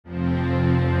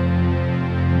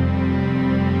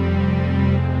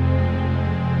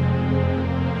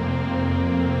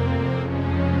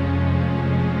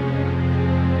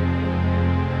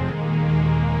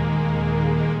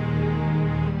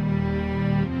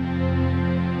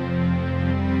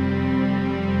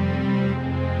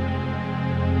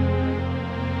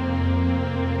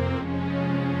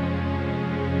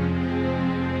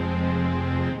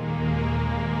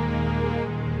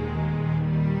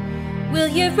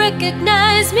you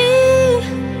recognize me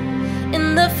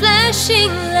in the flashing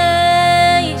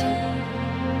light?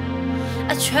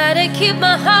 I try to keep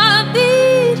my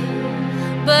heartbeat,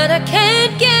 but I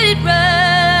can't get it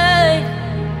right.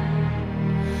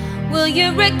 Will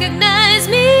you recognize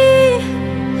me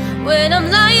when I'm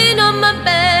lying on my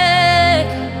back?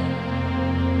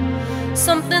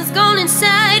 Something's gone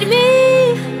inside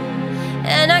me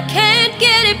and I can't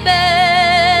get it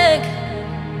back.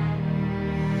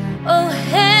 Oh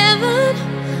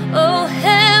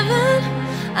heaven,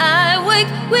 I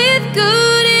wake with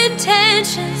good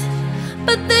intentions,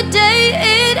 but the day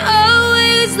it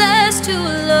always lasts too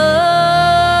long.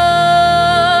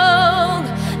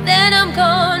 Then I'm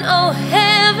gone. Oh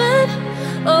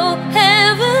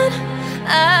heaven,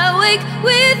 I wake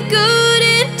with good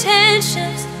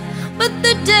intentions, but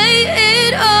the day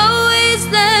it always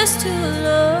lasts too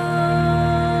long.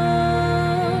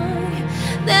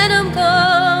 Then I'm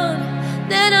gone,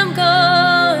 then I'm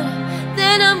gone,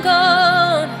 then I'm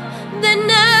gone,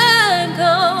 then I'm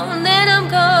gone, then I'm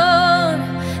gone,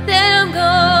 then I'm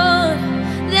gone,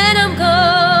 then I'm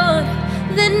gone,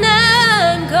 then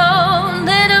I'm gone,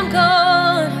 then I'm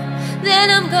gone, then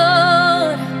I'm gone,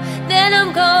 then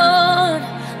I'm gone,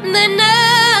 then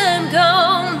I'm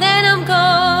gone, then I'm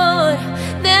gone,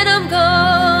 then I'm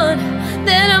gone,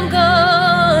 then I'm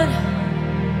gone.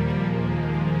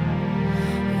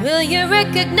 Will you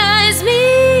recognize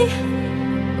me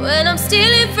when I'm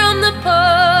stealing from the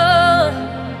poor?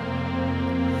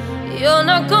 You're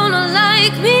not gonna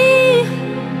like me,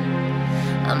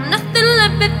 I'm nothing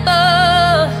like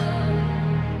before.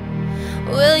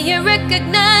 Will you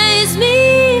recognize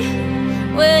me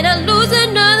when I lose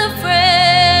another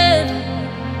friend?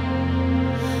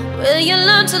 Will you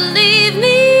learn to leave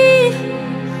me,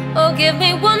 or give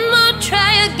me one more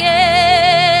try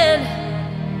again?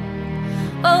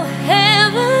 Oh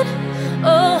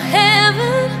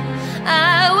heaven,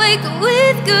 I wake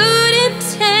with good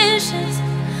intentions,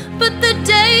 but the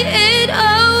day it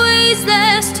always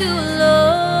lasts too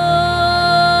long.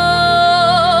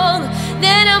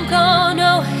 Then I'm gone.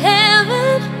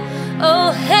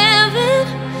 Oh heaven,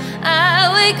 I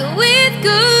wake with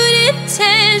good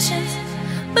intentions,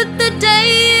 but the day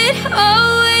it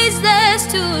always lasts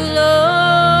too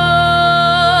long.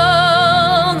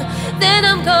 Then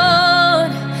I'm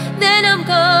gone, then I'm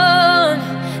gone,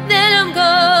 then I'm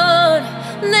gone,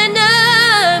 then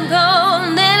I'm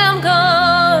gone, then I'm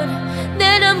gone,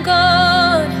 then I'm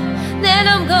gone, then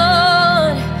I'm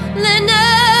gone,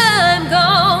 then I'm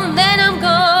gone, then I'm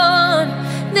gone,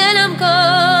 then I'm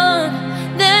gone,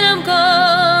 then I'm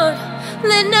gone,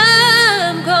 then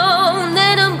I'm gone,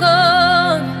 then I'm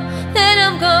gone, then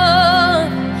I'm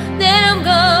gone, then I'm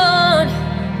gone.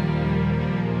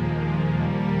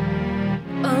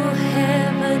 Oh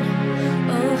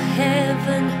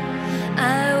heaven, I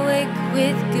wake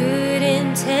with good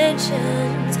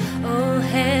intentions. Oh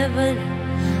heaven,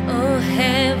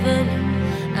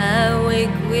 I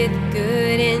wake with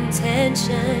good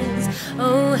intentions.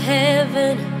 Oh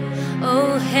heaven,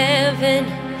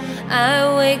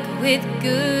 I wake with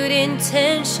good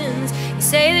intentions. You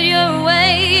say that you're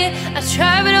away, I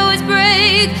try but always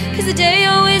break, 'cause the day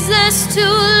always lasts too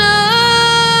long.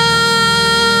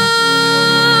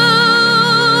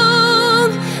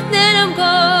 Then I'm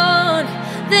gone,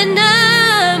 then